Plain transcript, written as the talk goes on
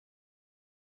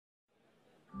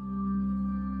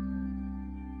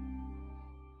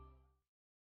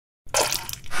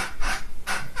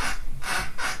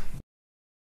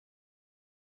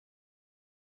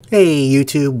Hey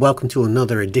YouTube, welcome to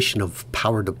another edition of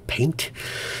Power to Paint.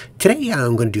 Today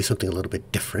I'm going to do something a little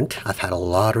bit different. I've had a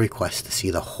lot of requests to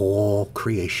see the whole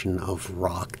creation of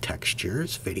rock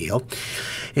textures video.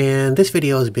 And this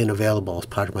video has been available as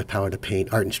part of my Power to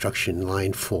Paint art instruction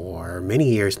line for many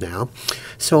years now.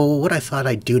 So what I thought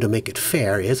I'd do to make it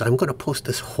fair is I'm going to post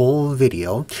this whole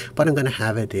video, but I'm going to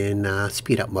have it in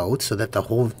speed up mode so that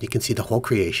you can see the whole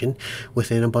creation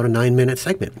within about a 9-minute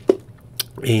segment.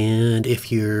 And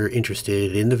if you're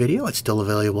interested in the video, it's still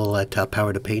available at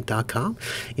powertopaint.com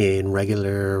in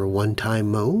regular one-time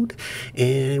mode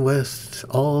and with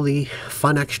all the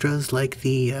fun extras like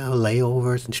the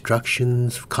layovers,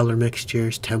 instructions, color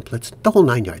mixtures, templates, the whole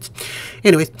 9 yards.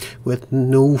 Anyways, with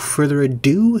no further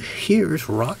ado, here's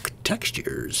rock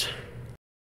textures.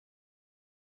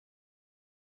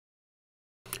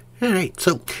 Alright,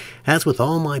 so as with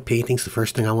all my paintings, the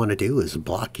first thing I want to do is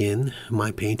block in my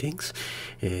paintings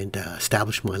and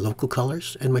establish my local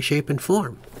colors and my shape and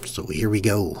form. So here we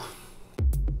go.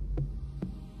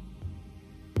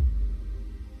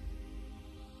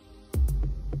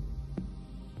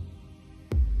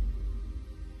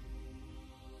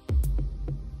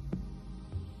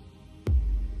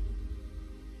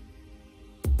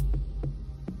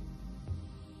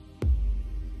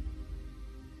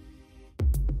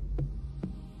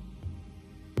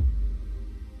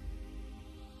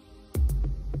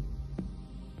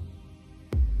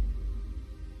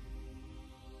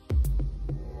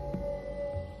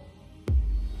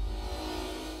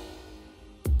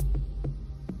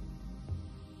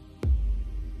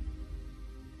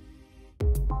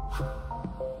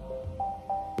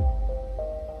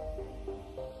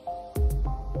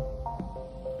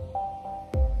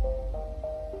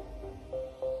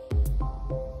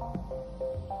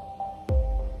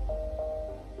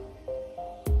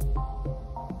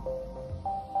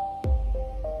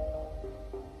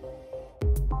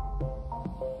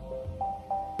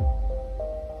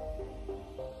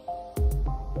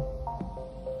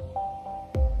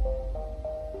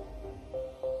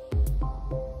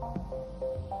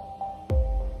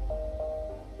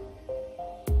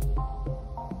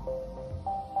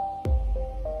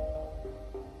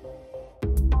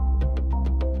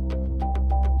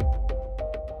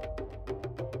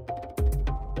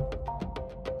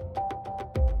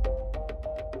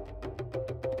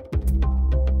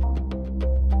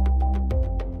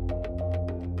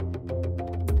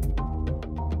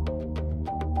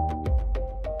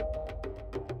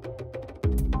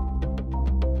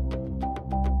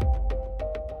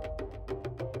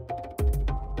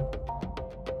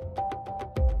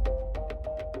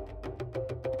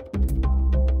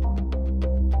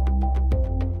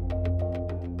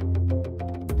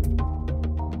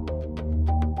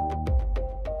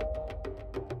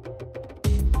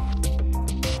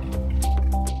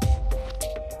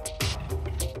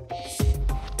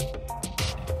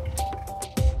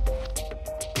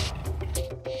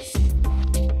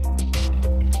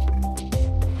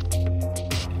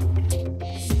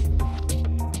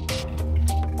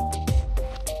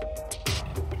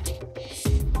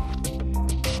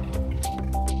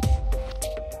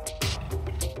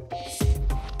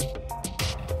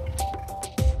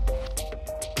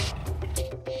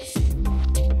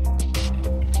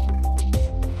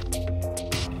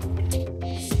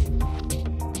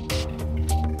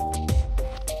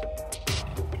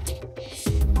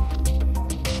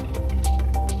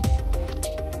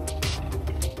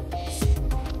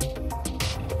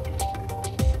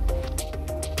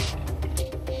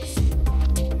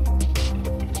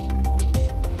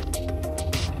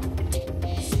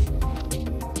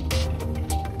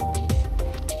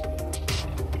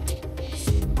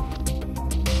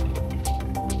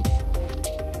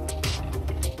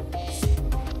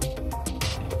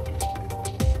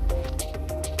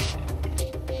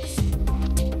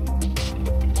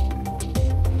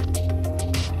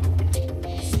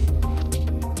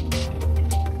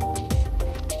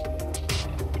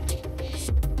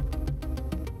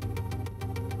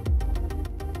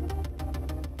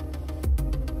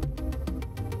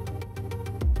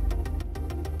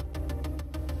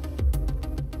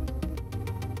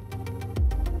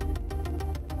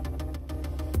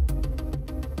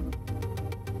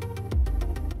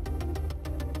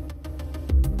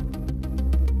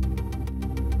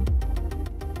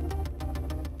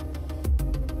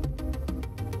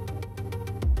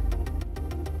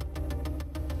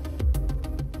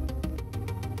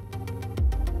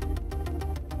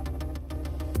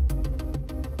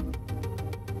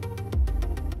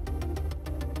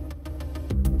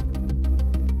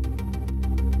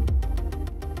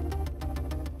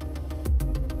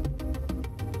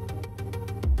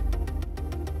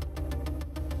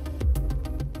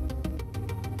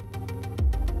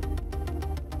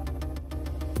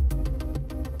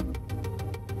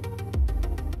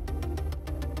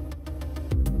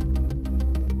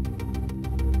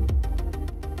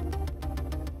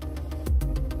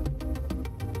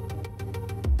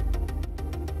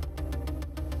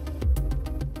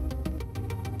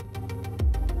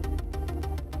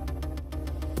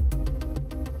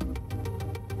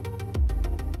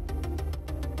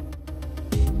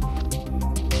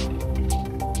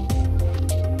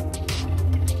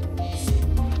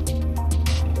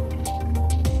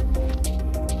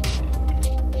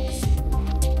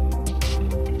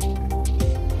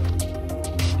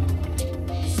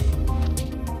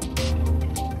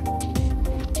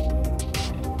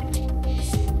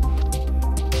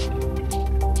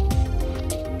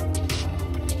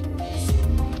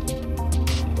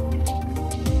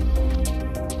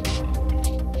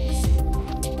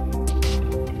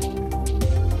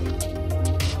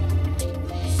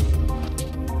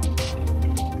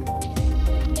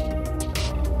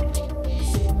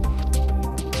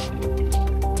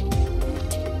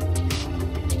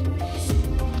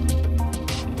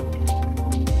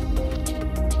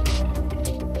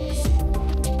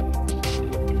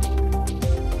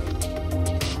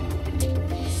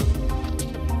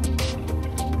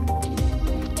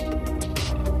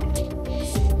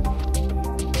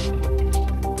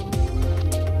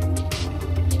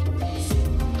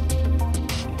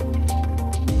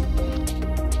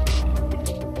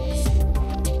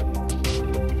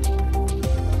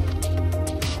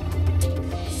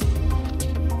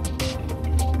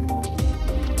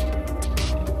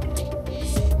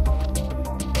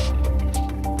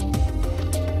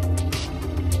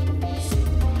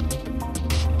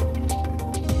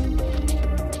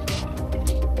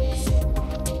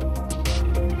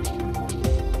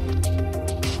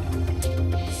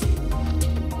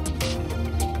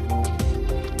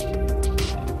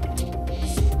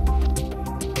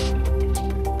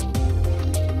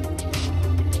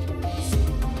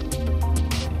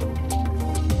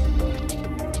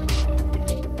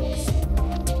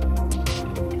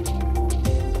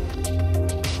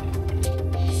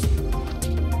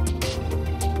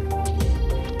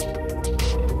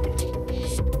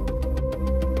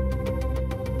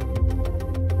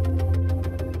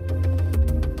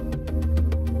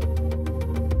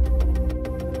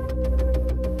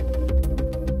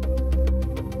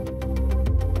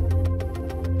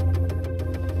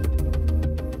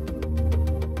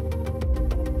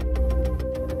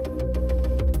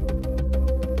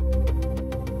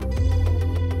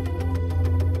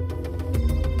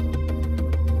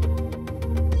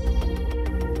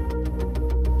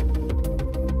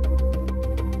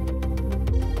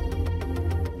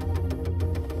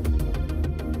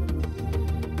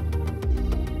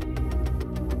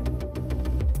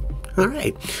 All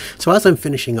right, so as I'm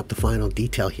finishing up the final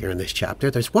detail here in this chapter,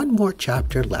 there's one more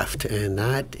chapter left, and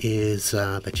that is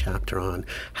the chapter on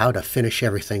how to finish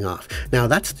everything off. Now,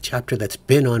 that's the chapter that's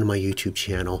been on my YouTube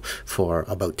channel for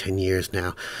about 10 years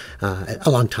now, a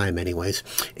long time anyways,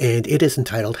 and it is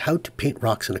entitled How to Paint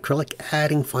Rocks in Acrylic,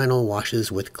 Adding Final Washes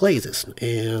with Glazes,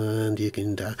 and you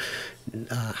can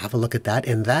have a look at that,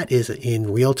 and that is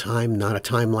in real time, not a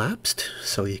time-lapsed,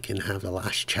 so you can have the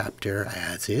last chapter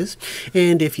as is.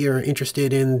 And if you're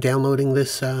interested in downloading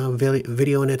this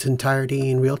video in its entirety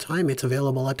in real time, it's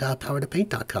available at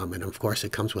powertopaint.com, and of course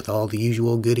it comes with all the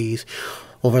usual goodies: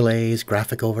 overlays,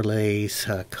 graphic overlays,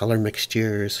 color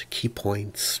mixtures, key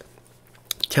points,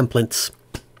 templates,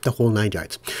 the whole 9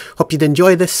 yards. Hope you'd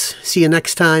enjoy this. See you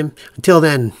next time. Until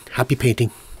then, happy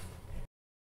painting.